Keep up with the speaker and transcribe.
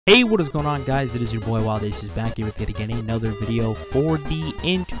Hey, what is going on, guys? It is your boy Wildaces back here with yet again another video for the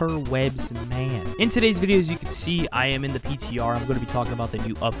interwebs, man. In today's video, as you can see, I am in the PTR. I'm going to be talking about the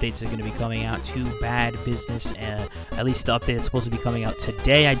new updates that are going to be coming out to Bad Business, and at least the update that's supposed to be coming out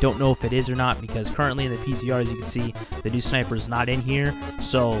today. I don't know if it is or not, because currently in the PTR, as you can see, the new sniper is not in here.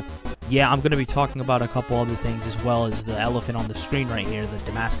 So yeah, I'm going to be talking about a couple other things as well as the elephant on the screen right here, the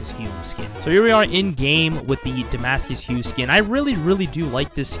Damascus Hue skin. So here we are in game with the Damascus Hue skin. I really do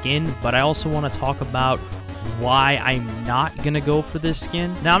like this skin, but I also want to talk about why I'm not going to go for this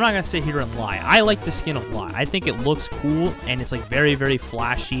skin. Now, I'm not going to sit here and lie. I like this skin a lot. I think it looks cool, and it's like very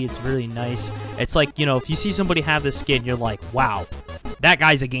flashy. It's really nice. It's like, you know, if you see somebody have this skin, you're like, wow, that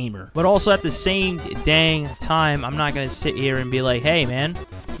guy's a gamer. But also at the same dang time, I'm not going to sit here and be like, hey, man,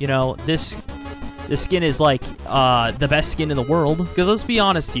 you know, this skin is like the best skin in the world. Because let's be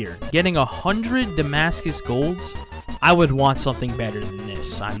honest here, getting 100 Damascus golds, I would want something better than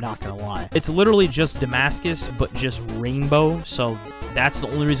this. I'm not going to lie. It's literally just Damascus, but just rainbow. So that's the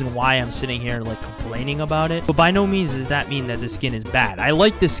only reason why I'm sitting here like complaining about it. But by no means does that mean that this skin is bad. I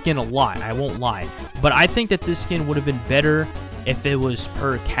like this skin a lot. I won't lie. But I think that this skin would have been better if it was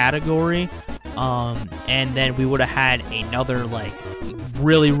per category. And then we would have had another like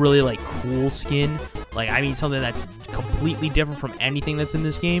really like cool skin. Like, I mean, something that's completely different from anything that's in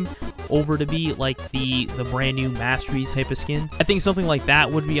this game over to be like the brand new mastery type of skin. I think something like that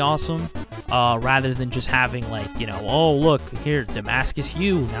would be awesome, rather than just having like, you know, oh look here, Damascus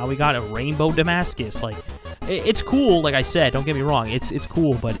Hue, now we got a rainbow Damascus. Like, it's cool, like I said, don't get me wrong, it's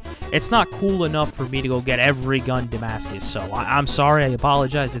cool, but it's not cool enough for me to go get every gun Damascus. So I'm sorry, I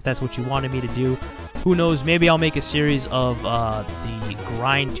apologize if that's what you wanted me to do. Who knows, maybe I'll make a series of the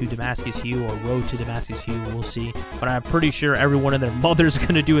grind to Damascus Hue or road to Damascus Hue, we'll see. But I'm pretty sure everyone and their mother's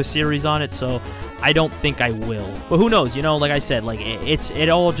gonna do a series on it, so I don't think I will. But who knows, you know, like I said, like it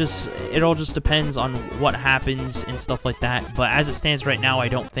all just depends on what happens and stuff like that. But as it stands right now, I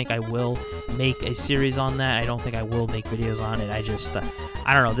don't think I will make a series on that. I don't think I will make videos on it. I just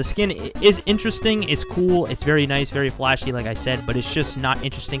I don't know, the skin is interesting, it's cool, it's very nice, very flashy, like I said, but it's just not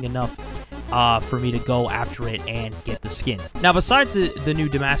interesting enough for me to go after it and get the skin. Now, besides the new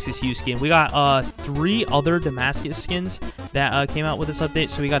Damascus Hue skin, we got 3 other Damascus skins that came out with this update.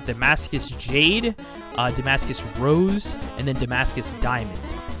 So we got Damascus Jade, Damascus Rose, and then Damascus Diamond.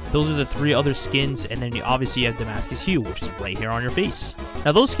 Those are the 3 other skins, and then obviously you have Damascus Hue, which is right here on your face.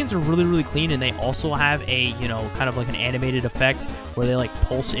 Now, those skins are really clean, and they also have a, you know, kind of like an animated effect where they like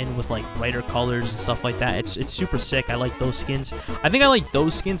pulse in with like brighter colors and stuff like that. It's super sick. I like those skins. I think I like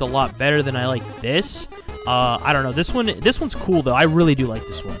those skins a lot better than I like this. I don't know. This one's cool though. I really do like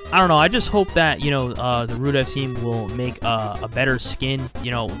this one. I don't know. I just hope that, you know, the Rudev team will make a better skin,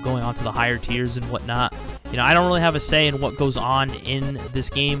 you know, going on to the higher tiers and whatnot. You know, I don't really have a say in what goes on in this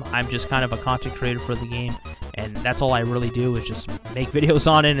game. I'm just kind of a content creator for the game, and that's all I really do is just make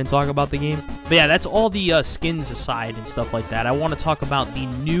videos on it and talk about the game. But yeah, that's all the skins aside and stuff like that. I want to talk about the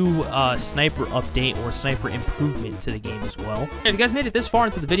new sniper update or sniper improvement to the game as well. If you guys made it this far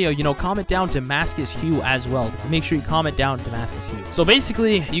into the video, you know, comment down Damascus Hue as well. Make sure you comment down Damascus Hue. So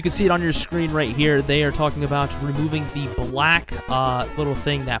basically, you can see it on your screen right here. They are talking about removing the black little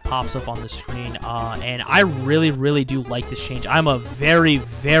thing that pops up on the screen, and I really do like this change. I'm a very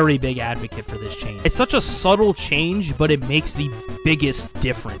big advocate for this change. It's such a subtle change, but it makes the biggest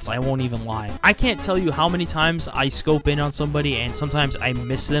difference. I won't even lie. I can't tell you how many times I scope in on somebody and sometimes I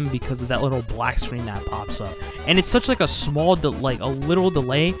miss them because of that little black screen that pops up. And it's such like a small, like a little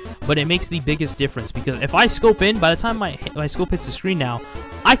delay, but it makes the biggest difference because if I scope in, by the time my scope hits the screen now,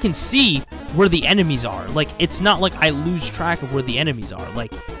 I can see where the enemies are. Like, it's not like I lose track of where the enemies are.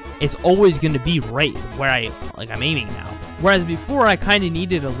 Like, it's always going to be right where I'm aiming now. Whereas before, I kind of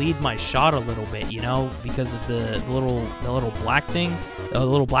needed to lead my shot a little bit, you know, because of the little black thing, the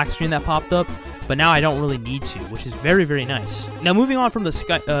little black screen that popped up. But now I don't really need to, which is very nice. Now, moving on from the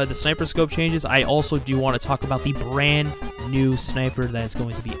sniper scope changes, I also do want to talk about the brand new sniper that is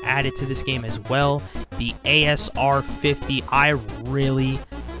going to be added to this game as well, the ASR 50. I really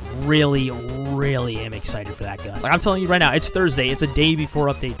am excited for that gun. Like, I'm telling you right now, it's Thursday. It's a day before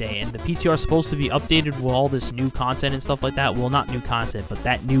update day, and the PTR is supposed to be updated with all this new content and stuff like that. Well, not new content, but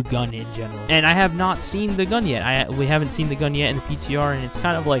that new gun in general. And I have not seen the gun yet. We haven't seen the gun yet in the PTR, and it's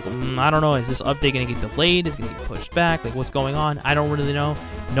kind of like, I don't know, is this update going to get delayed? Is it going to get pushed back? Like, what's going on? I don't really know.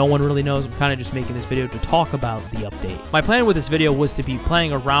 No one really knows. I'm kind of just making this video to talk about the update. My plan with this video was to be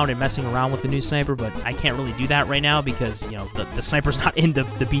playing around and messing around with the new sniper, but I can't really do that right now because, you know, the sniper's not in the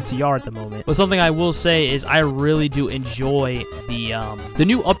PTR at the moment. But something I will say is I really do enjoy the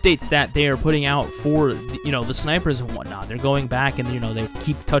new updates that they are putting out for, you know, the snipers and whatnot. They're going back and, you know, they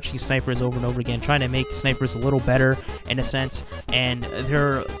keep touching snipers over and over again, trying to make snipers a little better in a sense, and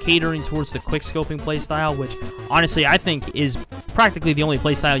they're catering towards the quick scoping playstyle, which honestly I think is practically the only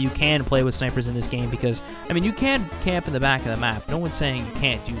playstyle you can play with snipers in this game, because I mean, you can camp in the back of the map. No one's saying you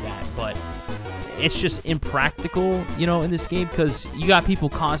can't do that, but it's just impractical, you know, in this game, because you got people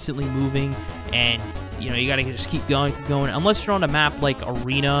constantly moving, and you know, you gotta just keep going, unless you're on a map like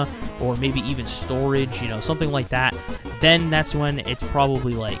Arena or maybe even Storage, you know, something like that. Then that's when it's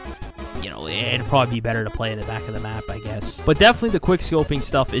probably like, you know, it'd probably be better to play in the back of the map, I guess. But definitely the quick scoping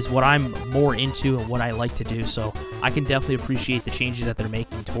stuff is what I'm more into and what I like to do, so I can definitely appreciate the changes that they're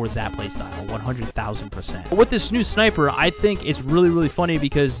making towards that playstyle, 100,000%. With this new sniper, I think it's really funny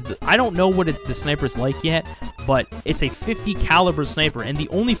because I don't know what the sniper's like yet, but it's a 50 caliber sniper, and the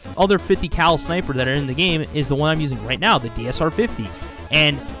only other 50 cal sniper that are in the game is the one I'm using right now, the DSR 50.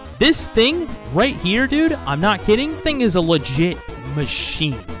 And this thing right here, dude, I'm not kidding, thing is a legit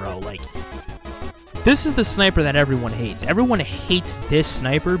machine, bro. Like, this is the sniper that everyone hates. Everyone hates this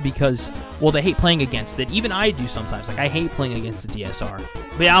sniper because, well, they hate playing against it. Even I do sometimes. Like, I hate playing against the DSR.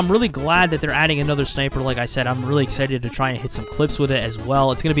 But yeah, I'm really glad that they're adding another sniper. Like I said, I'm really excited to try and hit some clips with it as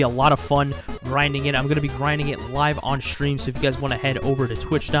well. It's going to be a lot of fun grinding it. I'm going to be grinding it live on stream, so if you guys want to head over to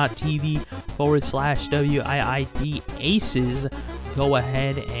twitch.tv/WIIDaces, go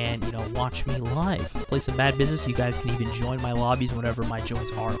ahead and, you know, watch me live play some Bad Business. You guys can even join my lobbies whenever my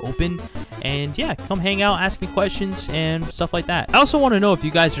joins are open, and yeah, come hang out, ask me questions and stuff like that. I also want to know if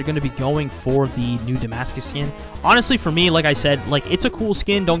you guys are going to be going for the new Damascus skin. Honestly, for me, like I said, like, it's a cool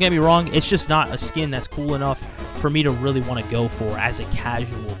skin, don't get me wrong, it's just not a skin that's cool enough for me to really want to go for as a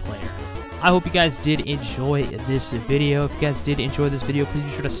casual player. I hope you guys did enjoy this video. If you guys did enjoy this video, please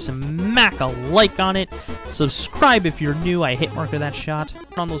be sure to smack a like on it. Subscribe if you're new. I hit marker that shot.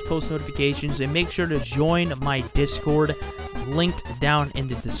 Turn on those post notifications, and make sure to join my Discord, linked down in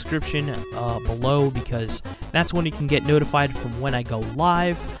the description below, because that's when you can get notified from when I go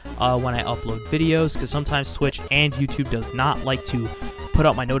live, when I upload videos, because sometimes Twitch and YouTube does not like to put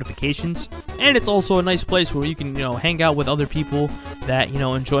out my notifications. And it's also a nice place where you can, you know, hang out with other people that, you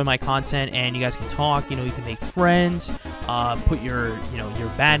know, enjoy my content, and you guys can talk, you know, you can make friends, put your, you know, your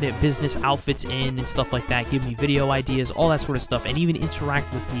Bad Business outfits in and stuff like that, give me video ideas, all that sort of stuff, and even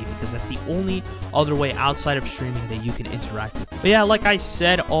interact with me, because that's the only other way outside of streaming that you can interact with me. But yeah, like I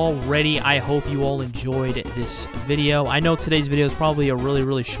said already, I hope you all enjoyed this video. I know today's video is probably a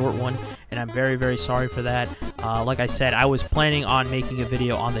really short one, and I'm very sorry for that. Like I said, I was planning on making a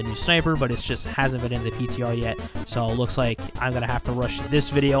video on the new sniper, but it just hasn't been in the PTR yet, so it looks like I'm gonna have to rush this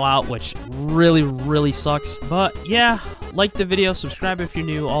video out, which really sucks. But yeah, like the video, subscribe if you're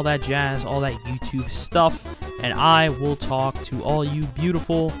new, all that jazz, all that YouTube stuff, and I will talk to all you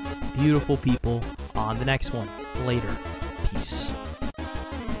beautiful people on the next one. Later. Peace.